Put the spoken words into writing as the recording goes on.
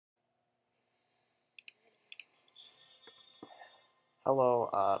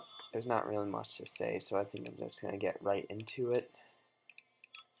Hello, there's not really much to say, so I think I'm just going to get right into it.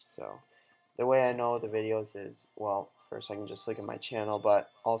 So, the way I know the videos is, well, first I can just look at my channel, but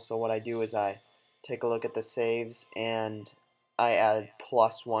also what I do is I take a look at the saves and I add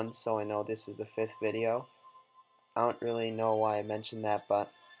 +1 so I know this is the 5th video. I don't really know why I mentioned that, but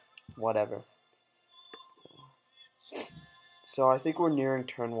whatever. So I think we're nearing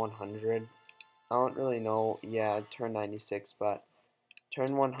turn 100. I don't really know, yeah, turn 96, but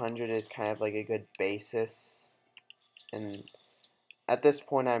turn 100 is kind of like a good basis, and at this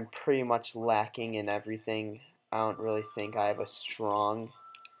point I'm pretty much lacking in everything. I don't really think I have a strong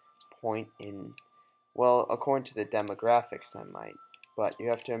point in, well, according to the demographics I might, but you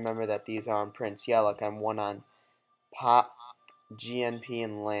have to remember that these are on Prince. Yeah, look, I'm one on Pop, GNP,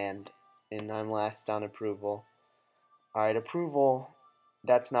 and Land, and I'm last on approval. Alright, approval,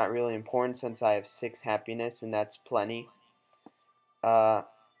 that's not really important since I have 6 happiness, and that's plenty. Uh,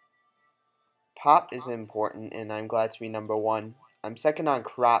 Pop is important, and I'm glad to be number 1. I'm second on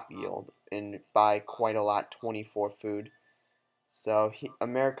crop yield, and by quite a lot, 24 food. So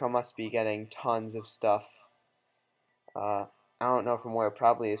America must be getting tons of stuff. I don't know from where,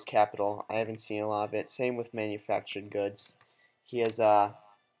 probably his capital. I haven't seen a lot of it. Same with manufactured goods. He has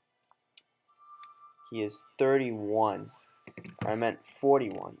he is 31. Or I meant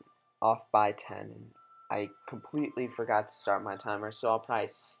 41, off by 10. And I completely forgot to start my timer, so I'll probably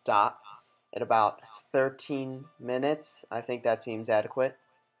stop at about 13 minutes. I think that seems adequate.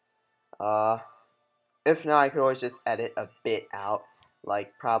 Uh, if not, I could always just edit a bit out,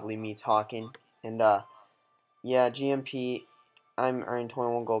 like probably me talking. And yeah, GMP, I'm earning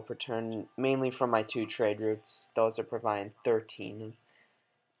 21 gold per turn, mainly from my 2 trade routes. Those are providing 13.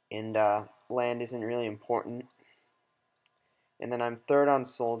 And land isn't really important. And then I'm third on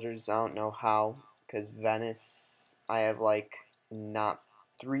soldiers. I don't know how, because Venice, I have like not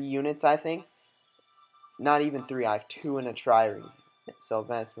 3 units, I think. Not even 3, I have 2 in a trireme. So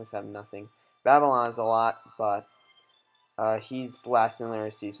Venice must have nothing. Babylon is a lot, but he's last in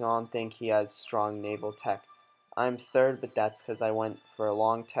literacy, so I don't think he has strong naval tech. I'm third, but that's because I went for a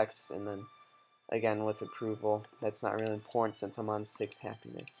long text and then again with approval. That's not really important since I'm on 6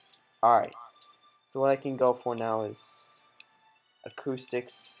 happiness. Alright, so what I can go for now is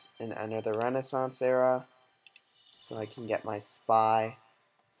acoustics and enter the Renaissance era, so I can get my spy.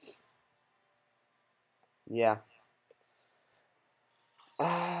 Yeah.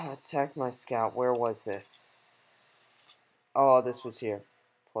 Attack my scout. Where was this? Oh, this was here.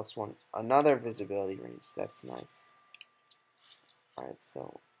 +1. Another visibility range. That's nice. Alright,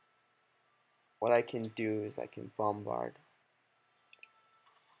 so what I can do is I can bombard.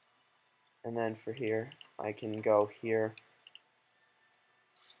 And then for here, I can go here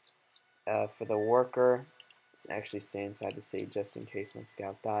for the worker. Actually stay inside the city just in case my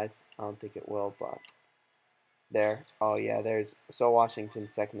scout dies. I don't think it will, but there. Oh yeah, there's so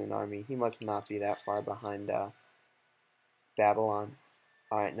Washington's second in army. He must not be that far behind Babylon.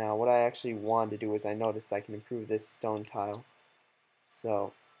 Alright, now what I actually wanted to do is I noticed I can improve this stone tile.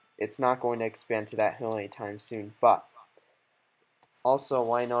 So it's not going to expand to that hill anytime soon, but also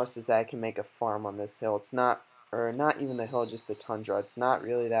what I noticed is that I can make a farm on this hill. It's not, or not even the hill, just the tundra. It's not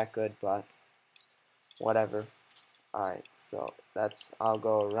really that good, but whatever. Alright, so I'll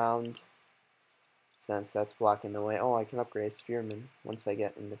go around since that's blocking the way. Oh, I can upgrade Spearman once I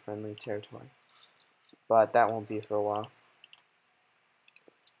get into friendly territory. But that won't be for a while.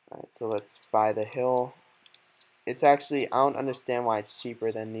 Alright, so let's buy the hill. It's actually, I don't understand why it's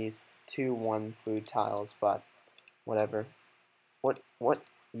cheaper than these 2-1 food tiles, but whatever. What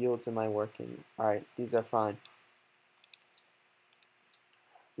yields am I working? Alright, these are fine.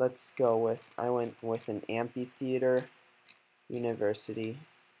 Let's go with, I went with an amphitheater university.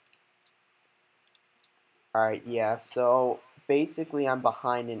 Alright, yeah, so basically I'm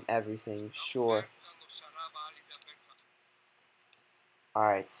behind in everything, sure.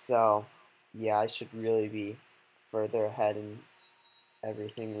 Alright, so yeah, I should really be further ahead in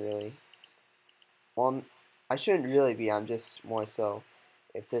everything, really. Well, I shouldn't really be, I'm just more so,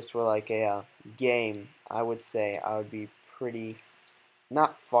 if this were like a game, I would say I would be pretty,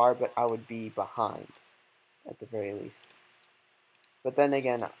 not far, but I would be behind, at the very least. But then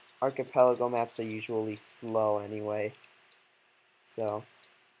again, archipelago maps are usually slow anyway, so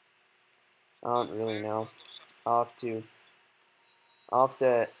I don't really know. I'll have to, I'll have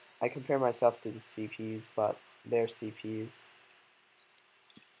to, I compare myself to the CPUs, but their CPUs.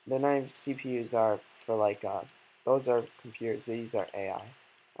 The 9 CPUs are for like, those are computers, these are AI.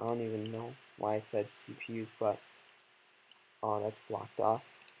 I don't even know why I said CPUs, but, oh, that's blocked off.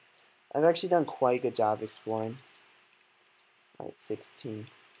 I've actually done quite a good job exploring. Alright, 16.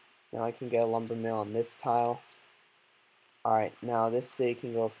 Now I can get a lumber mill on this tile. Alright, now this city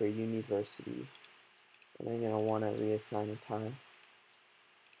can go for university. And I'm going to want to reassign a tile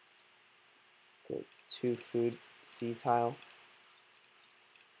to 2 food C tile.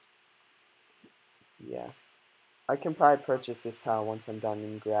 Yeah. I can probably purchase this tile once I'm done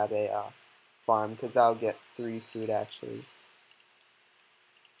and grab a farm, because that'll get 3 food actually.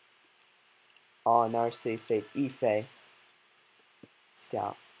 Oh, another city state, Ife.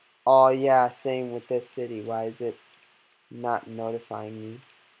 Scout. Oh yeah, same with this city. Why is it not notifying me?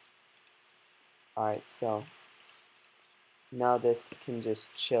 Alright, so now this can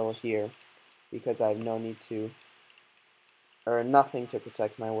just chill here because I have no need to, or nothing to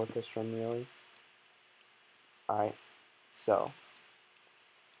protect my workers from, really. Alright, so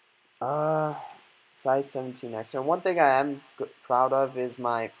size 17x. And one thing I am proud of is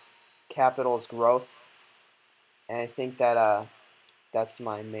my capital's growth, and I think that that's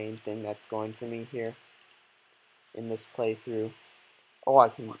my main thing that's going for me here in this playthrough. Oh, I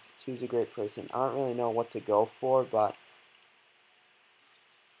can choose a great person. I don't really know what to go for, but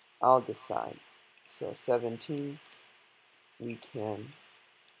I'll decide. So 17, we can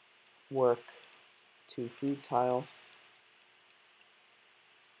work 2 food tile.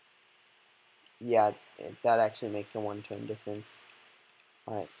 Yeah, that actually makes a 1-turn difference.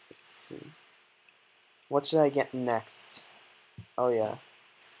 Alright, let's see. What should I get next? Oh yeah,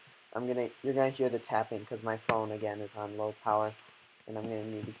 you're gonna hear the tapping because my phone again is on low power, and I'm gonna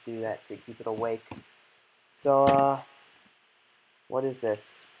need to do that to keep it awake. So what is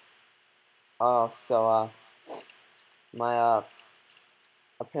this? Oh, so my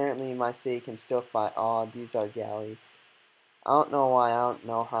apparently my city can still fight. Oh, these are galleys. I don't know why. I don't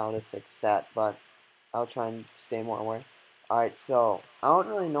know how to fix that, but I'll try and stay more aware. Alright, so I don't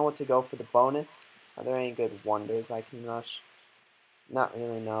really know what to go for the bonus. Are there any good wonders I can rush? Not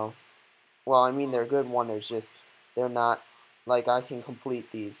really, no. Well, I mean, they're good wonders, just they're not, like, I can complete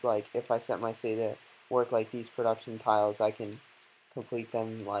these. Like, if I set my city to work like these production tiles, I can complete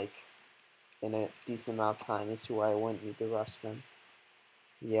them, like, in a decent amount of time as to where I wouldn't need to rush them.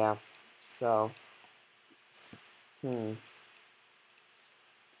 Yeah, so, I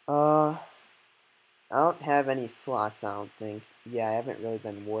don't have any slots, I don't think. Yeah, I haven't really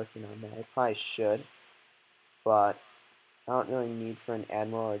been working on that. I probably should, but I don't really need for an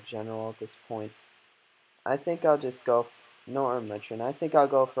admiral or general at this point. I think I'll just go, no Ermitron. I think I'll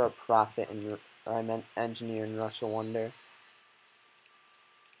go for a prophet and, or I meant engineer in Russia Wonder.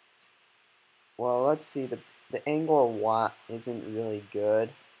 Well, let's see, the Angkor Wat isn't really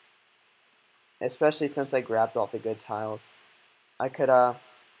good, especially since I grabbed all the good tiles. I could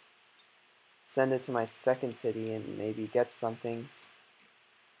send it to my second city and maybe get something.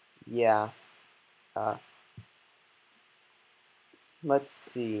 Yeah. Let's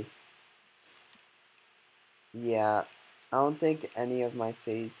see. Yeah, I don't think any of my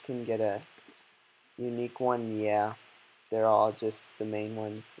cities can get a unique one. Yeah, they're all just the main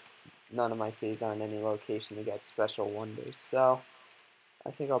ones. None of my cities are in any location to get special wonders. So,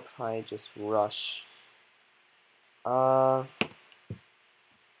 I think I'll probably just rush. Uh,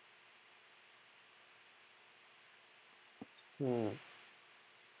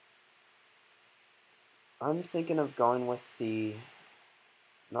 I'm thinking of going with the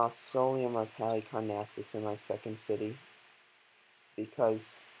Mausoleum of Halicarnassus in my second city,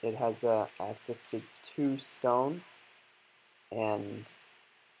 because it has access to 2 stone, and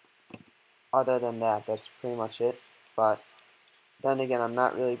other than that, that's pretty much it. But then again, I'm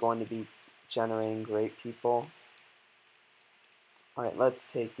not really going to be generating great people. Alright, let's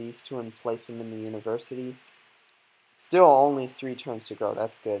take these 2 and place them in the university. Still only 3 turns to go,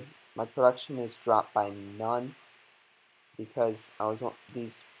 that's good. My production is dropped by none, because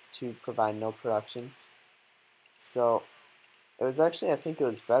these 2 provide no production. So, it was actually, I think it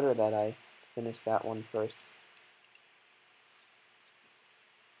was better that I finished that one first.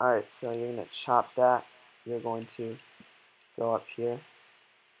 Alright, so you're going to chop that. You're going to go up here.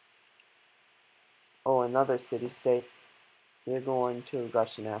 Oh, another city-state. You're going to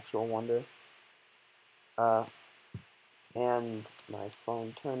rush an actual wonder. And my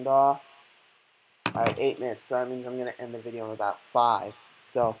phone turned off. Alright, 8 minutes, so that means I'm going to end the video in about 5.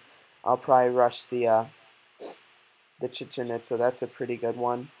 So, I'll probably rush the Chichen Itza. That's a pretty good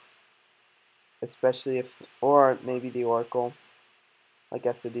one. Especially if, or maybe the Oracle. Like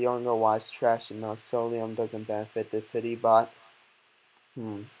I said, the Angkor Wat is trash and Mausoleum doesn't benefit the city, but,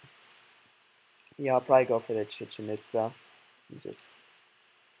 yeah, I'll probably go for the Chichen Itza. Just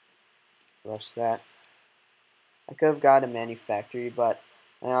rush that. I could have got a manufactory, but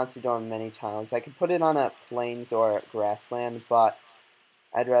I honestly don't have many tiles. I could put it on a plains or grassland, but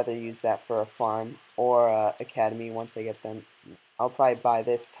I'd rather use that for a farm or a academy once I get them. I'll probably buy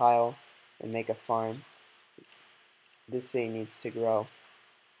this tile and make a farm. This city needs to grow.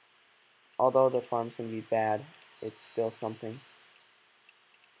 Although the farm's going to be bad, it's still something.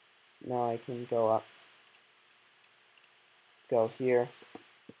 Now I can go up. Let's go here.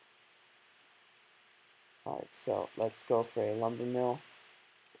 Alright, so let's go for a lumber mill.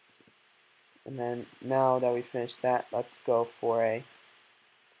 And then now that we finished that, let's go for a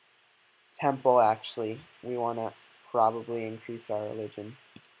temple. Actually, we want to probably increase our religion.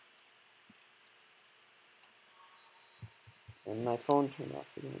 And my phone turned off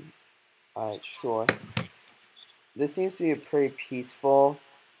again. Alright, sure. This seems to be a pretty peaceful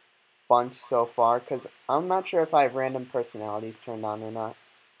bunch so far, because I'm not sure if I have random personalities turned on or not.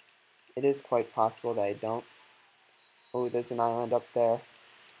 It is quite possible that I don't. Oh, there's an island up there.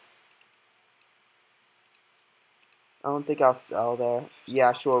 I don't think I'll sell there.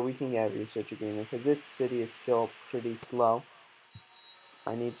 Yeah, sure, we can get a research agreement, because this city is still pretty slow.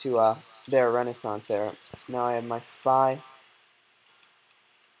 I need to, there, Renaissance era. Now I have my spy.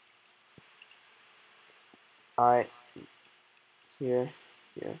 Alright, here.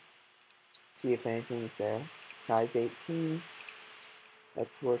 See if anything's there. Size 18.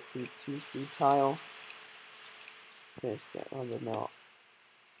 Let's work the 2-3 tile. Finish that on the mill.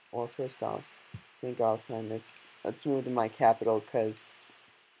 Or first off, I think I'll sign this. Let's move to my capital, because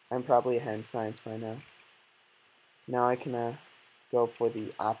I'm probably ahead in science by now. Now I can go for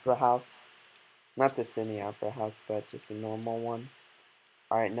the opera house. Not the Sydney Opera House, but just a normal one.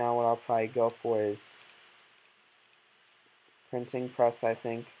 Alright, now what I'll probably go for is printing press, I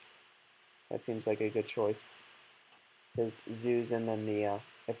think. That seems like a good choice. Because zoos, and then the,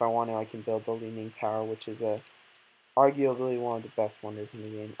 if I want to, I can build the Leaning Tower, which is arguably one of the best wonders in the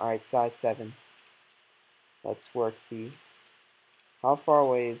game. Alright, size 7. Let's work the... How far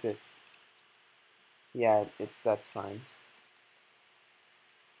away is it? Yeah, that's fine.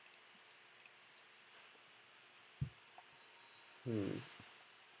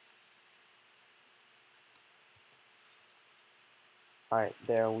 Alright,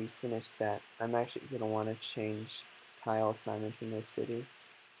 there, we finished that. I'm actually going to want to change tile assignments in this city.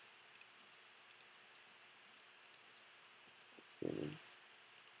 Let's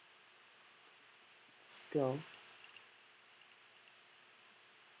go.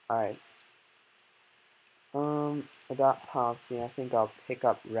 Alright. Adopt policy. I think I'll pick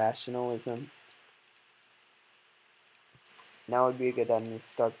up rationalism. Now would be a good time to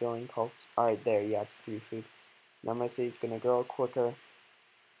start building cults. Alright, there, yeah, it's 3 food. Now my city's gonna grow quicker.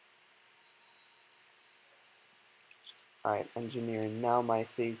 Alright, engineering. Now my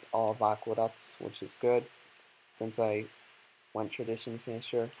city's all of aqueducts, which is good, since I went tradition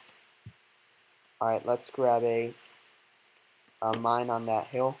finisher. Alright, let's grab a mine on that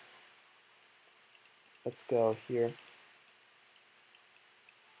hill. Let's go here.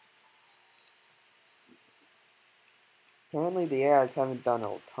 Apparently the AIs haven't done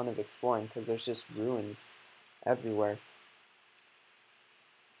a ton of exploring, because there's just ruins everywhere.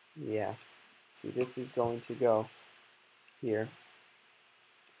 Yeah. See, this is going to go here.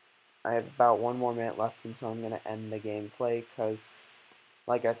 I have about 1 more minute left until I'm going to end the gameplay, because,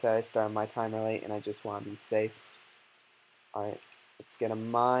 like I said, I started my timer late, and I just want to be safe. Alright, let's get a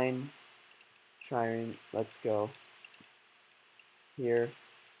mine. Let's go here.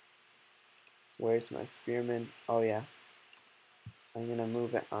 Where's my spearman? Oh yeah. I'm going to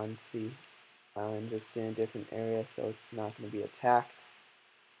move it onto the island, just in a different area, so it's not going to be attacked.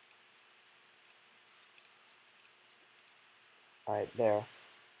 Alright, there.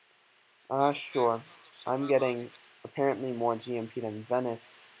 Sure. I'm getting apparently more GMP than Venice.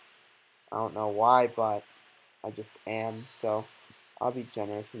 I don't know why, but I just am, so I'll be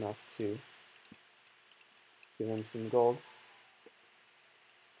generous enough to give him some gold.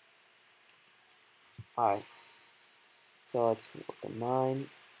 Alright. So let's work a mine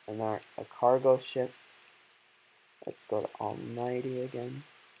and a cargo ship. Let's go to Almighty again.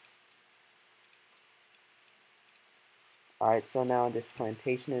 Alright, so now this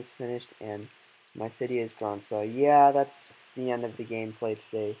plantation is finished and my city is grown. So yeah, that's the end of the gameplay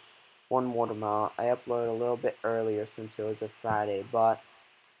today. 1 more tomorrow. I uploaded a little bit earlier since it was a Friday, but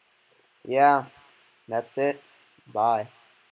yeah, that's it. Bye.